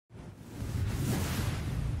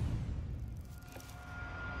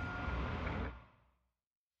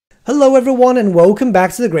Hello everyone and welcome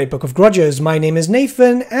back to the Great Book of Grudges. My name is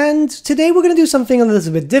Nathan and today we're going to do something a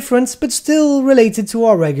little bit different but still related to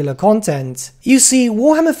our regular content. You see,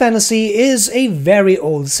 Warhammer Fantasy is a very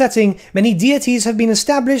old setting. Many deities have been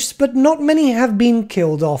established but not many have been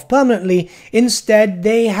killed off permanently. Instead,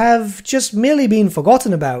 they have just merely been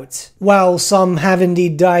forgotten about. While some have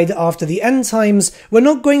indeed died after the end times, we're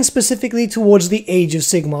not going specifically towards the Age of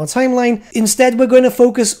Sigmar timeline. Instead, we're going to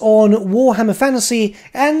focus on Warhammer Fantasy,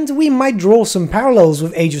 and we might draw some parallels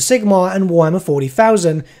with Age of Sigmar and Warhammer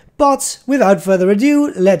 40,000, but without further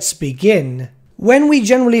ado, let's begin. When we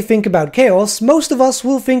generally think about chaos, most of us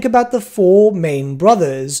will think about the four main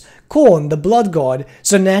brothers: Khorne, the Blood God,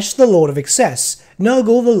 Slaanesh, the Lord of Excess,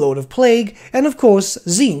 Nurgle, the Lord of Plague, and of course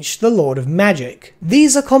Tzeentch, the Lord of Magic.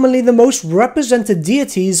 These are commonly the most represented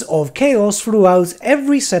deities of chaos throughout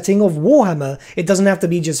every setting of Warhammer. It doesn't have to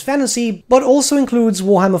be just fantasy, but also includes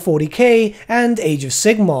Warhammer 40k and Age of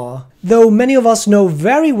Sigmar. Though many of us know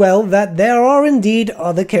very well that there are indeed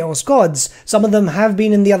other chaos gods. Some of them have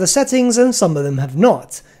been in the other settings and some of them have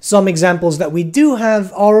not. Some examples that we do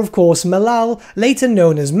have are of course Malal, later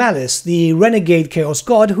known as Malice, the renegade chaos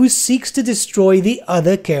god who seeks to destroy the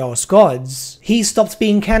other chaos gods. He stopped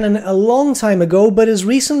being canon a long time ago but has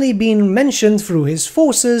recently been mentioned through his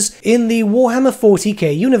forces in the Warhammer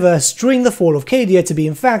 40k universe during the Fall of Cadia, to be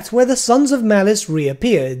in fact, where the Sons of Malice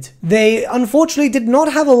reappeared. They unfortunately did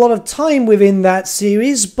not have a lot of time within that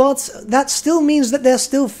series, but that still means that they're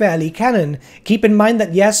still fairly canon. Keep in mind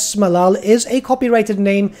that yes, Malal is a copyrighted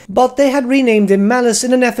name, but they had renamed him Malice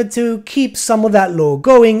in an effort to keep some of that lore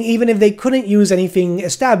going, even if they couldn't use anything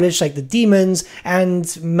established like the demons and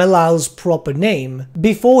Malal's proper name.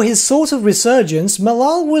 Before his sort of resurgence,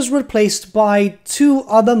 Malal was replaced by two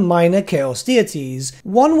other minor chaos deities.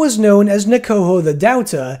 One was known as Nekoho the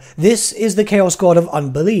Doubter. This is the chaos god of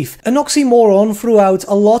unbelief, an oxymoron throughout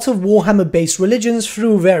a lot of Warhammer-based religions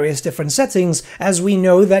through various different settings, as we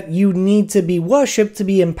know that you need to be worshipped to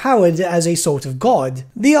be empowered as a sort of god.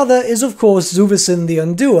 The other is of course Zuvasin the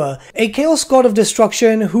Undoer, a chaos god of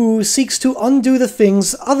destruction who seeks to undo the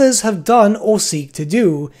things others have done or seek to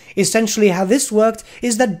do. Essentially how this worked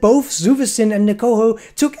is that both Zuvasin and Nekoho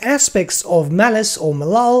took aspects of Malice or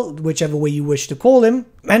Malal, whichever way you wish to call him,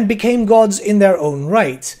 and became gods in their own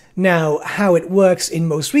right. Now, how it works in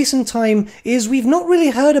most recent time is we've not really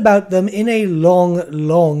heard about them in a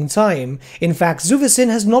long time. In fact, Zuvasin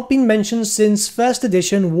has not been mentioned since 1st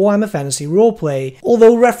edition Warhammer Fantasy Roleplay,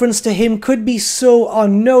 although reference to him could be so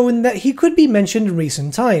unknown that he could be mentioned in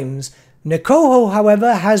recent times. Nekoho,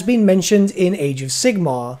 however, has been mentioned in Age of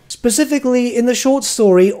Sigmar, specifically in the short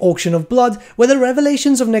story Auction of Blood, where the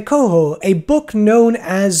revelations of Nekoho, a book known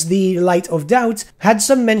as the Light of Doubt, had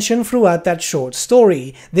some mention throughout that short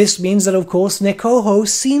story. This means that of course Nekoho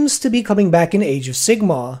seems to be coming back in Age of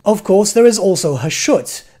Sigmar. Of course there is also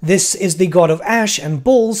Hashut. This is the god of ash and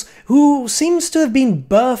bulls, who seems to have been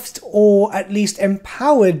birthed or at least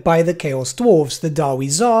empowered by the Chaos Dwarves, the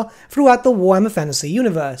Darwizar, throughout the Warhammer Fantasy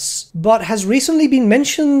universe, but has recently been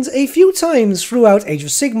mentioned a few times throughout Age of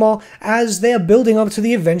Sigmar as they are building up to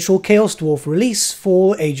the eventual Chaos Dwarf release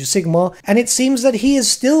for Age of Sigmar, and it seems that he is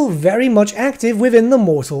still very much active within the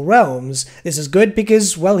mortal realms. This is good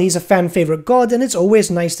because, well, he's a fan favorite god and it's always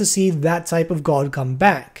nice to see that type of god come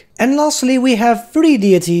back. And lastly, we have three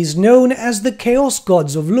deities known as the Chaos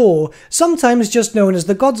Gods of Lore, sometimes just known as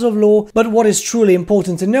the Gods of Lore, but what is truly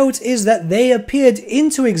important to note is that they appeared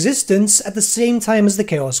into existence at the same time as the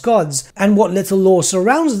Chaos Gods, and what little lore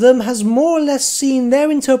surrounds them has more or less seen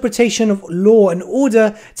their interpretation of law and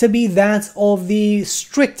order to be that of the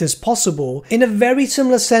strictest possible, in a very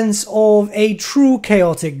similar sense of a true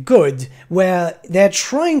chaotic good, where they're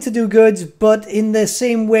trying to do good, but in the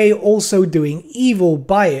same way also doing evil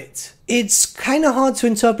by it. It's kinda hard to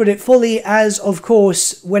interpret it fully as, of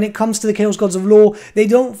course, when it comes to the Chaos Gods of Lore, they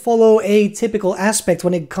don't follow a typical aspect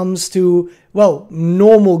when it comes to, well,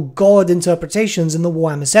 normal god interpretations in the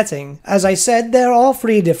Warhammer setting. As I said, there are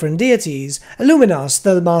three different deities: Illuminas,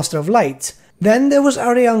 the Master of Light. Then there was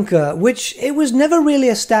Arianka, which it was never really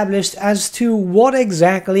established as to what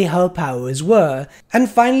exactly her powers were. And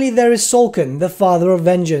finally there is Solkan, the Father of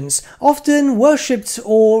Vengeance, often worshipped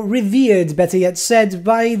or revered, better yet said,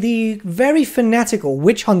 by the very fanatical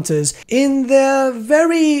witch hunters in their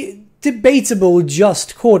very debatable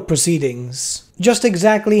just court proceedings. Just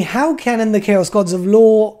exactly how canon the Chaos Gods of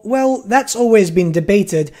Lore, well, that's always been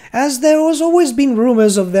debated, as there has always been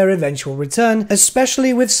rumours of their eventual return,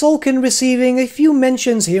 especially with Solkan receiving a few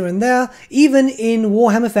mentions here and there, even in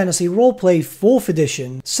Warhammer Fantasy Roleplay 4th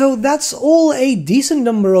edition. So that's all a decent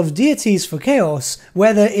number of deities for Chaos,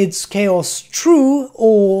 whether it's Chaos True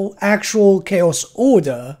or actual Chaos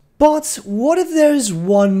Order. But what if there is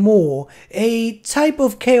one more, a type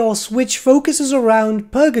of chaos which focuses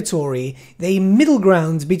around purgatory, the middle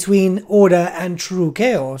ground between order and true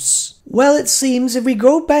chaos? Well, it seems if we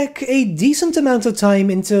go back a decent amount of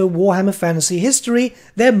time into Warhammer Fantasy history,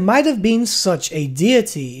 there might have been such a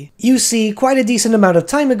deity. You see, quite a decent amount of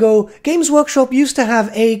time ago, Games Workshop used to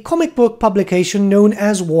have a comic book publication known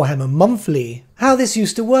as Warhammer Monthly. How this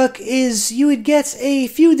used to work is you would get a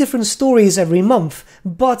few different stories every month,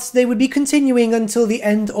 but they would be continuing until the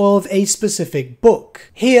end of a specific book.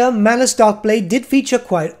 Here, Malus Darkblade did feature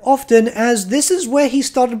quite often, as this is where he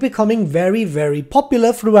started becoming very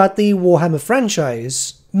popular throughout the Warhammer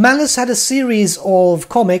franchise. Malus had a series of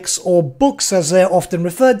comics, or books as they're often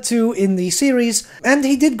referred to in the series, and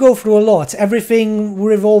he did go through a lot, everything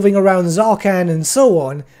revolving around Zarkan and so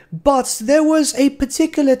on. But there was a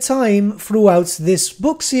particular time throughout this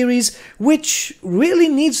book series which really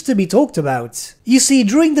needs to be talked about. You see,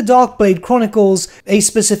 during the Darkblade Chronicles, a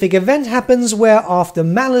specific event happens where after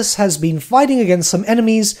Malus has been fighting against some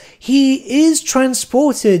enemies, he is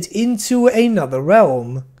transported into another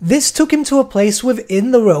realm. This took him to a place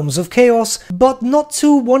within the realms of chaos, but not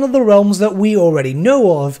to one of the realms that we already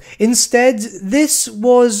know of. Instead, this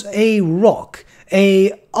was a rock,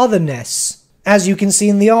 a otherness. As you can see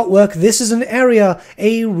in the artwork, this is an area,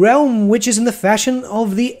 a realm which is in the fashion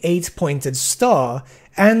of the 8-pointed star.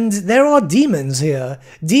 And there are demons here.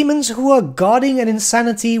 Demons who are guarding an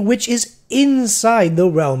insanity which is inside the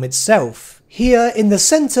realm itself. Here in the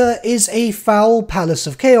center is a foul palace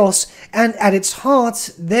of chaos, and at its heart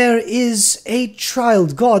there is a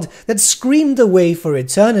child god that screamed away for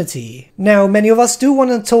eternity. Now, many of us do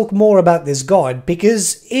want to talk more about this god,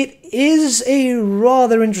 because it is a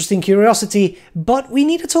rather interesting curiosity, but we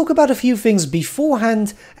need to talk about a few things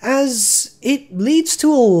beforehand, as it leads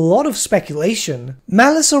to a lot of speculation.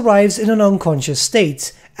 Malus arrives in an unconscious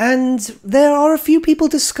state, and there are a few people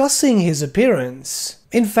discussing his appearance.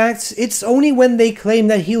 In fact, it's only when they claim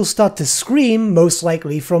that he'll start to scream, most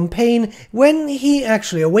likely from pain, when he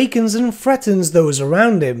actually awakens and threatens those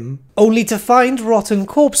around him. Only to find rotten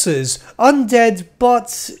corpses, undead,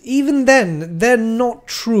 but even then, they're not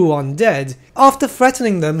true undead. After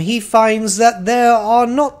threatening them, he finds that there are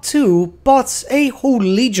not two, but a whole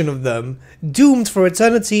legion of them, doomed for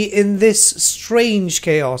eternity in this strange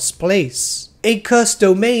chaos place. A cursed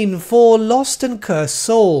domain for lost and cursed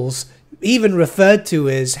souls, even referred to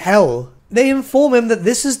as Hell. They inform him that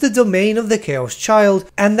this is the domain of the Chaos Child,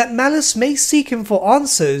 and that Malus may seek him for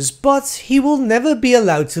answers, but he will never be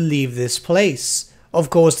allowed to leave this place.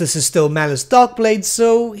 Of course, this is still Malus Darkblade,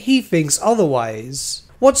 so he thinks otherwise.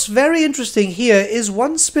 What's very interesting here is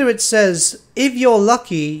one spirit says, if you're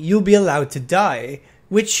lucky, you'll be allowed to die,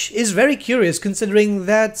 which is very curious considering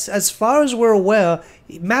that, as far as we're aware,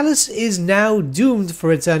 Malus is now doomed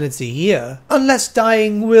for eternity here. Unless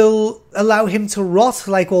dying will allow him to rot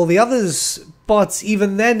like all the others, but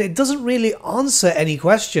even then it doesn't really answer any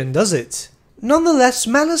question, does it? Nonetheless,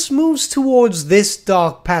 Malus moves towards this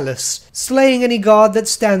dark palace, slaying any guard that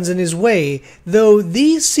stands in his way, though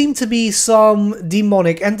these seem to be some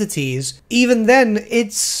demonic entities. Even then,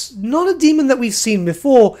 it's not a demon that we've seen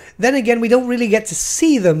before. Then again, we don't really get to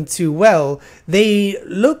see them too well. They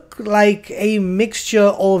look like a mixture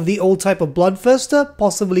of the old type of Bloodthirster,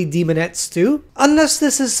 possibly Demonettes too. Unless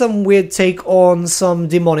this is some weird take on some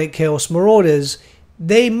demonic Chaos Marauders.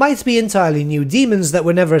 They might be entirely new demons that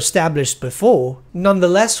were never established before.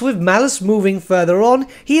 Nonetheless, with Malus moving further on,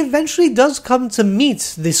 he eventually does come to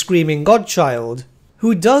meet the Screaming Godchild,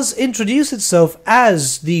 who does introduce itself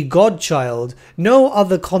as the Godchild. No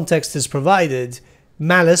other context is provided.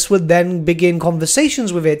 Malus would then begin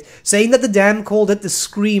conversations with it, saying that the Dam called it the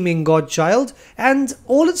Screaming Godchild, and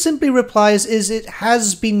all it simply replies is it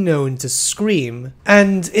has been known to scream.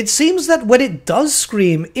 And it seems that when it does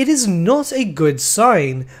scream, it is not a good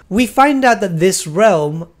sign. We find out that this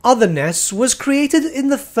realm, Otherness, was created in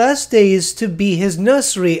the first days to be his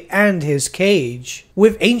nursery and his cage,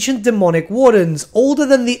 with ancient demonic wardens older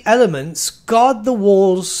than the elements guard the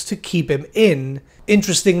walls to keep him in.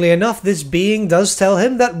 Interestingly enough, this being does tell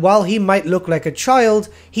him that while he might look like a child,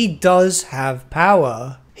 he does have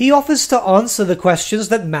power. He offers to answer the questions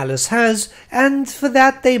that Malus has, and for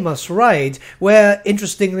that they must ride, where,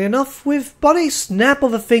 interestingly enough, with but a snap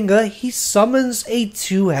of a finger, he summons a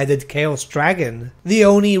two-headed Chaos Dragon. The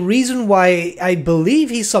only reason why I believe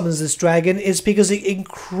he summons this dragon is because it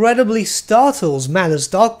incredibly startles Malus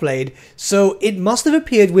Darkblade, so it must have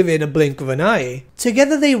appeared within a blink of an eye.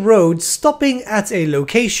 Together they rode, stopping at a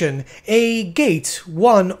location, a gate,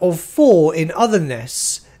 one of 4 in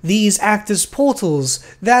Otherness. These act as portals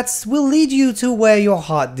that will lead you to where your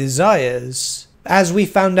heart desires. As we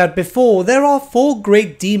found out before, there are 4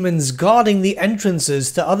 great demons guarding the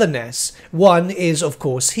entrances to Otherness. One is of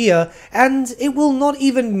course here, and it will not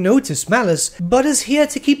even notice malice, but is here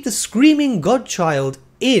to keep the screaming godchild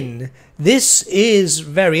in. This is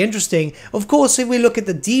very interesting. Of course, if we look at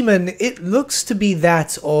the demon, it looks to be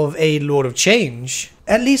that of a Lord of Change.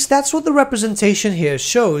 At least that's what the representation here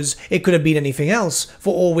shows. It could have been anything else.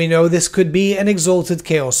 For all we know, this could be an exalted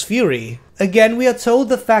Chaos Fury. Again, we are told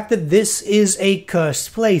the fact that this is a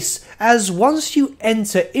cursed place, as once you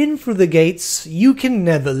enter in through the gates, you can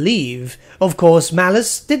never leave. Of course,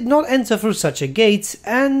 Malice did not enter through such a gate,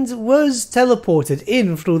 and was teleported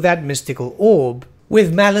in through that mystical orb,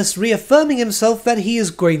 with Malice reaffirming himself that he is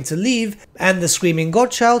going to leave, and the Screaming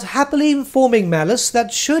Godchild happily informing Malice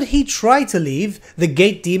that should he try to leave, the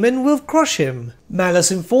Gate Demon will crush him. Malice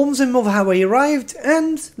informs him of how he arrived,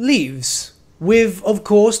 and leaves. With, of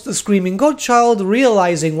course, the Screaming Godchild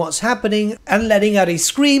realizing what's happening and letting out a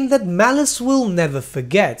scream that Malice will never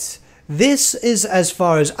forget. This is, as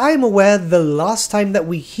far as I'm aware, the last time that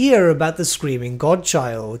we hear about the Screaming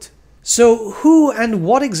Godchild. So who and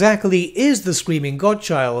what exactly is the Screaming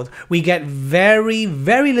Godchild? We get very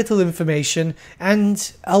little information,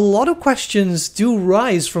 and a lot of questions do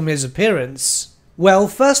rise from his appearance. Well,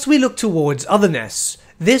 first we look towards Otherness.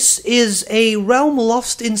 This is a realm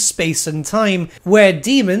lost in space and time, where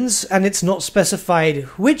demons, and it's not specified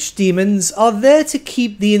which demons, are there to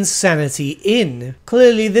keep the insanity in.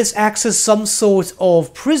 Clearly this acts as some sort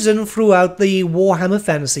of prison throughout the Warhammer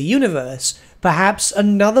Fantasy universe, perhaps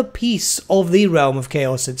another piece of the Realm of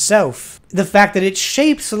Chaos itself. The fact that it's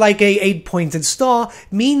shaped like a 8-pointed star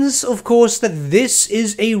means, of course, that this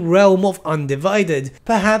is a realm of Undivided,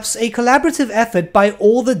 perhaps a collaborative effort by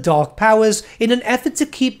all the dark powers in an effort to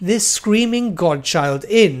keep this screaming godchild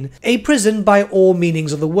in, a prison by all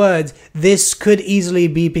meanings of the word. This could easily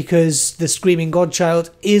be because the screaming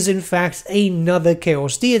godchild is in fact another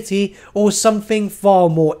chaos deity or something far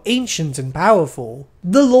more ancient and powerful.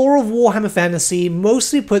 The lore of Warhammer Fantasy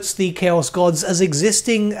mostly puts the Chaos Gods as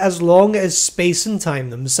existing as long as space and time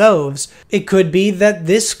themselves. It could be that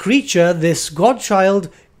this creature, this godchild,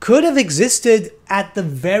 could have existed at the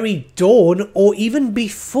very dawn or even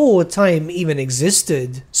before time even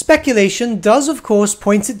existed. Speculation does of course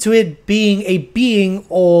point to it being a being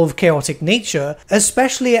of chaotic nature,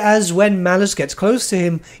 especially as when Malice gets close to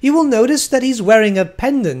him, you will notice that he's wearing a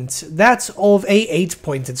pendant, that of a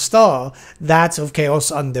 8-pointed star, that of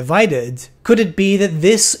Chaos Undivided. Could it be that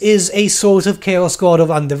this is a sort of Chaos God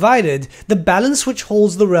of Undivided, the balance which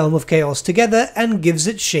holds the realm of chaos together and gives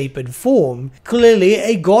it shape and form? Clearly,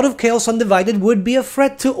 a God of Chaos Undivided would be a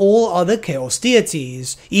threat to all other chaos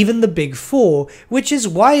deities, even the Big Four, which is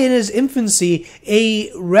why in his infancy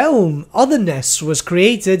a realm, Otherness, was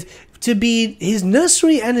created to be his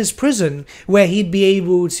nursery and his prison, where he'd be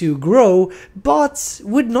able to grow, but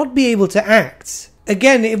would not be able to act.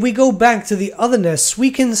 Again, if we go back to the Otherness,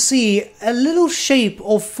 we can see a little shape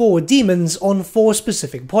of 4 demons on 4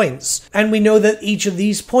 specific points, and we know that each of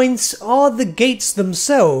these points are the gates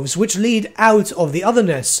themselves which lead out of the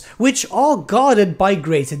Otherness, which are guarded by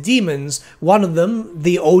greater demons, one of them,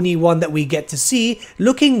 the only one that we get to see,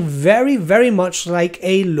 looking very much like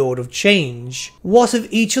a Lord of Change. What if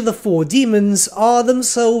each of the 4 demons are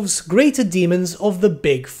themselves greater demons of the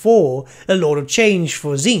Big Four? A Lord of Change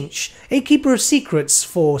for Tzeentch, a Keeper of Secrets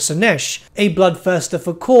for Slaanesh, a Bloodthirster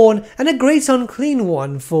for Khorne, and a Great Unclean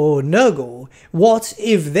One for Nurgle. What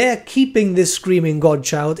if they're keeping this screaming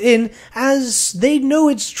godchild in, as they know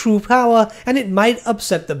its true power and it might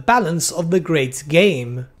upset the balance of the great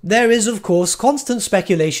game? There is of course constant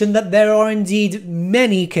speculation that there are indeed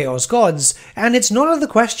many Chaos Gods, and it's not out of the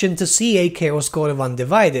question to see a Chaos God of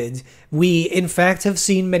Undivided. We in fact have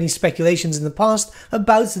seen many speculations in the past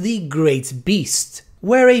about the Great Beast,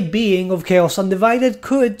 where a being of Chaos Undivided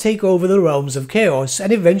could take over the realms of chaos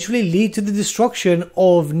and eventually lead to the destruction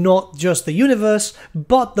of not just the universe,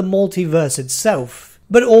 but the multiverse itself.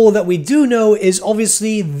 But all that we do know is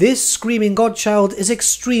obviously this screaming godchild is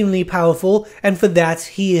extremely powerful, and for that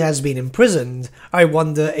he has been imprisoned. I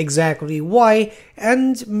wonder exactly why,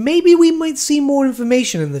 and maybe we might see more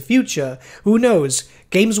information in the future. Who knows?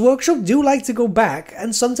 Games Workshop do like to go back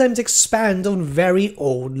and sometimes expand on very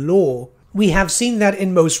old lore. We have seen that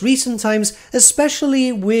in most recent times,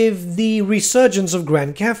 especially with the resurgence of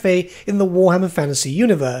Grand Cafe in the Warhammer Fantasy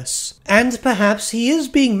universe. And perhaps he is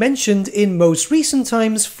being mentioned in most recent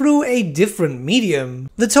times through a different medium.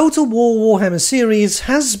 The Total War Warhammer series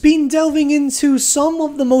has been delving into some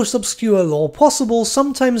of the most obscure lore possible,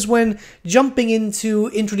 sometimes when jumping into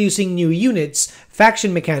introducing new units,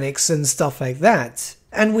 faction mechanics and stuff like that.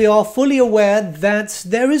 And we are fully aware that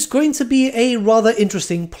there is going to be a rather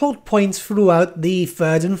interesting plot point throughout the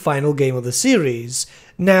third and final game of the series.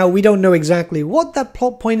 Now, we don't know exactly what that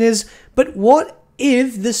plot point is, but what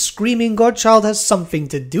if the Screaming Godchild has something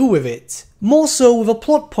to do with it? More so with a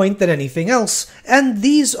plot point than anything else, and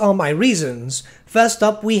these are my reasons. First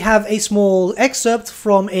up, we have a small excerpt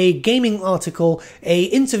from a gaming article, a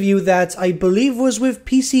interview that I believe was with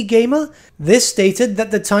PC Gamer. This stated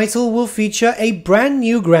that the title will feature a brand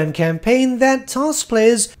new grand campaign that tasks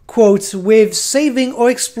players, quote, with saving or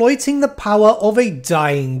exploiting the power of a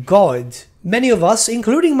dying god. Many of us,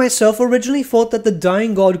 including myself, originally thought that the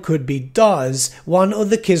dying god could be Dars, one of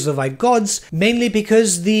the Kislev gods, mainly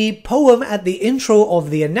because the poem at the intro of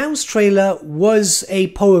the announced trailer was a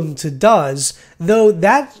poem to Dars, though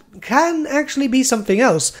that can actually be something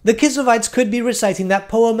else. The Kislevites could be reciting that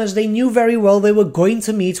poem as they knew very well they were going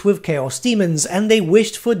to meet with chaos demons, and they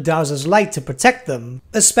wished for Dars's light to protect them.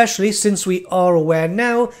 Especially since we are aware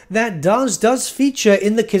now that Dars does feature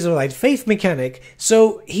in the Kislevite faith mechanic,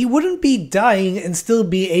 so he wouldn't be dying and still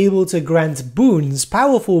be able to grant boons,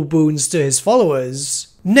 powerful boons to his followers.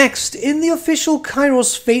 Next, in the official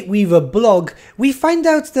Kairos Fateweaver blog, we find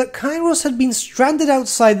out that Kairos had been stranded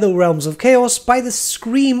outside the realms of chaos by the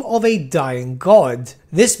scream of a dying god.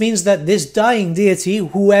 This means that this dying deity,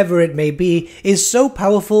 whoever it may be, is so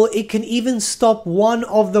powerful it can even stop one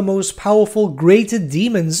of the most powerful greater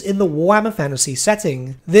demons in the Warhammer fantasy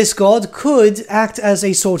setting. This god could act as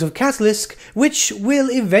a sort of catalyst, which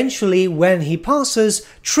will eventually, when he passes,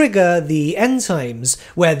 trigger the end times,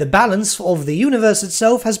 where the balance of the universe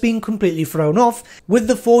itself has been completely thrown off, with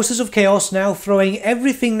the forces of chaos now throwing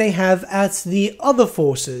everything they have at the other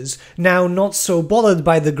forces, now not so bothered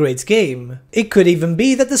by the great game. It could even be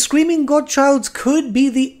that the Screaming Godchild could be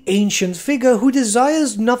the ancient figure who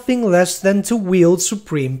desires nothing less than to wield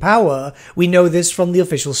supreme power. We know this from the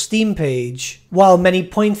official Steam page. While many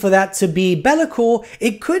point for that to be Be'lakor,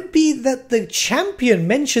 it could be that the champion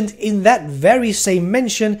mentioned in that very same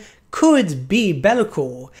mention could be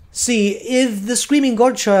Be'lakor. See, if the Screaming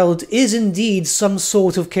Godchild is indeed some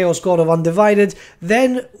sort of Chaos God of Undivided,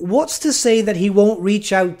 then what's to say that he won't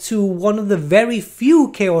reach out to one of the very few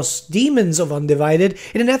Chaos Demons of Undivided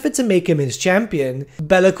in an effort to make him his champion?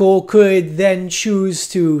 Be'lakor could then choose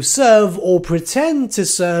to serve or pretend to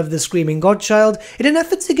serve the Screaming Godchild in an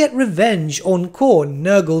effort to get revenge on Khorne,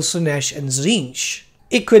 Nurgle, Slaanesh, and Tzeentch.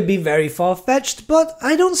 It could be very far-fetched, but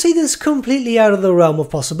I don't see this completely out of the realm of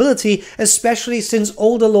possibility, especially since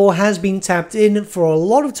older lore has been tapped in for a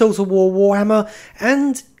lot of Total War Warhammer,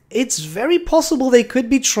 and it's very possible they could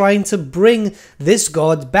be trying to bring this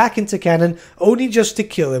god back into canon only just to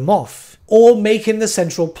kill him off. Or make him the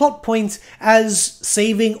central plot point, as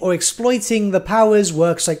saving or exploiting the powers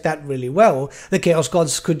works like that really well. The Chaos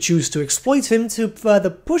Gods could choose to exploit him to further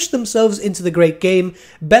push themselves into the great game,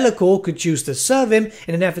 Be'lakor could choose to serve him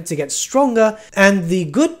in an effort to get stronger, and the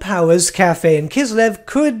good powers, Cathay and Kislev,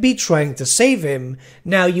 could be trying to save him.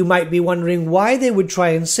 Now you might be wondering why they would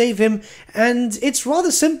try and save him, and it's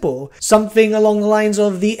rather simple. Something along the lines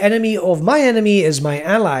of the enemy of my enemy is my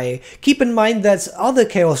ally. Keep in mind that other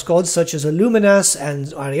Chaos Gods such as Illuminas and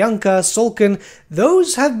Arianka, Sulcan,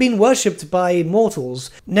 those have been worshipped by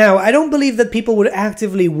mortals. Now, I don't believe that people would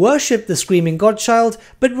actively worship the Screaming Godchild,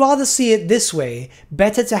 but rather see it this way.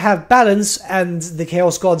 Better to have balance and the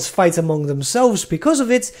Chaos Gods fight among themselves because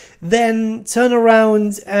of it, than turn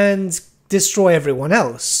around and destroy everyone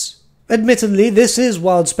else. Admittedly, this is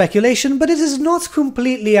wild speculation, but it is not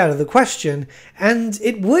completely out of the question, and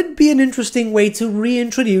it would be an interesting way to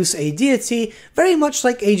reintroduce a deity, very much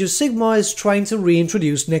like Age of Sigmar is trying to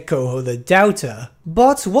reintroduce Nekoho the Doubter.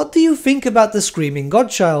 But what do you think about the Screaming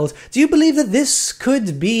Godchild? Do you believe that this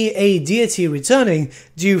could be a deity returning?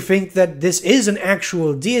 Do you think that this is an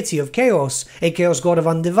actual deity of chaos, a Chaos God of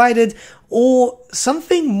Undivided, or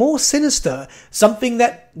something more sinister, something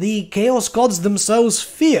that the Chaos Gods themselves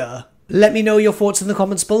fear? Let me know your thoughts in the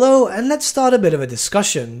comments below, and let's start a bit of a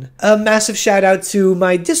discussion. A massive shout out to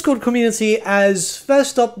my Discord community, as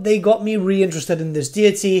first up, they got me reinterested in this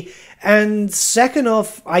deity, and second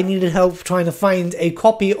off, I needed help trying to find a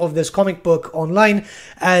copy of this comic book online,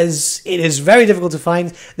 as it is very difficult to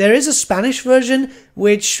find. There is a Spanish version,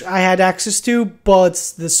 which I had access to,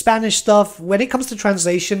 but the Spanish stuff, when it comes to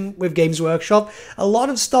translation with Games Workshop, a lot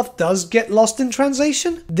of stuff does get lost in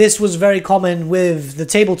translation. This was very common with the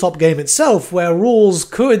tabletop game itself, where rules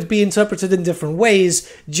could be interpreted in different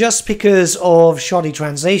ways just because of shoddy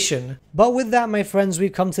translation. But with that, my friends,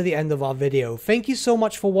 we've come to the end of our video. Thank you so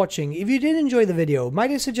much for watching. If you did enjoy the video,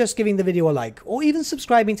 might I suggest giving the video a like, or even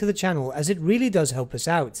subscribing to the channel, as it really does help us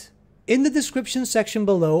out. In the description section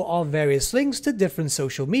below are various links to different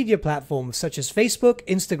social media platforms such as Facebook,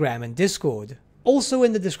 Instagram, and Discord. Also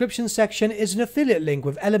in the description section is an affiliate link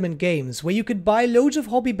with Element Games where you could buy loads of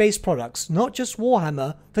hobby-based products, not just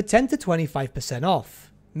Warhammer, for 10 to 25%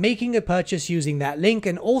 off. Making a purchase using that link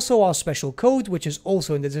and also our special code, which is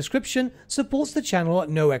also in the description, supports the channel at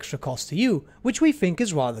no extra cost to you, which we think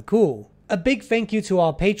is rather cool. A big thank you to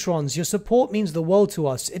our patrons. Your support means the world to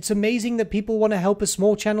us. It's amazing that people want to help a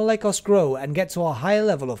small channel like us grow and get to a higher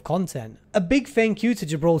level of content. A big thank you to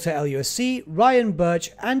Gibraltar LUSC, Ryan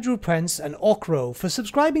Bertsche, Andrew Prince, and Okro for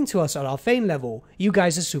subscribing to us at our Fane level. You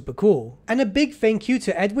guys are super cool. And a big thank you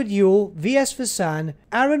to Edward Yule, VS Vasan,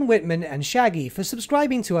 Aaron Whitman, and Shaggy for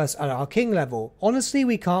subscribing to us at our King level. Honestly,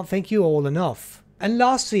 we can't thank you all enough. And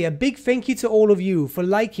lastly, a big thank you to all of you for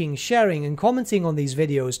liking, sharing, and commenting on these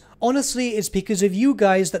videos. Honestly, it's because of you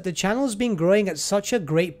guys that the channel has been growing at such a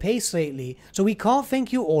great pace lately, so we can't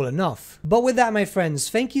thank you all enough. But with that, my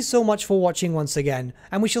friends, thank you so much for watching once again,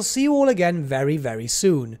 and we shall see you all again very, very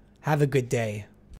soon. Have a good day.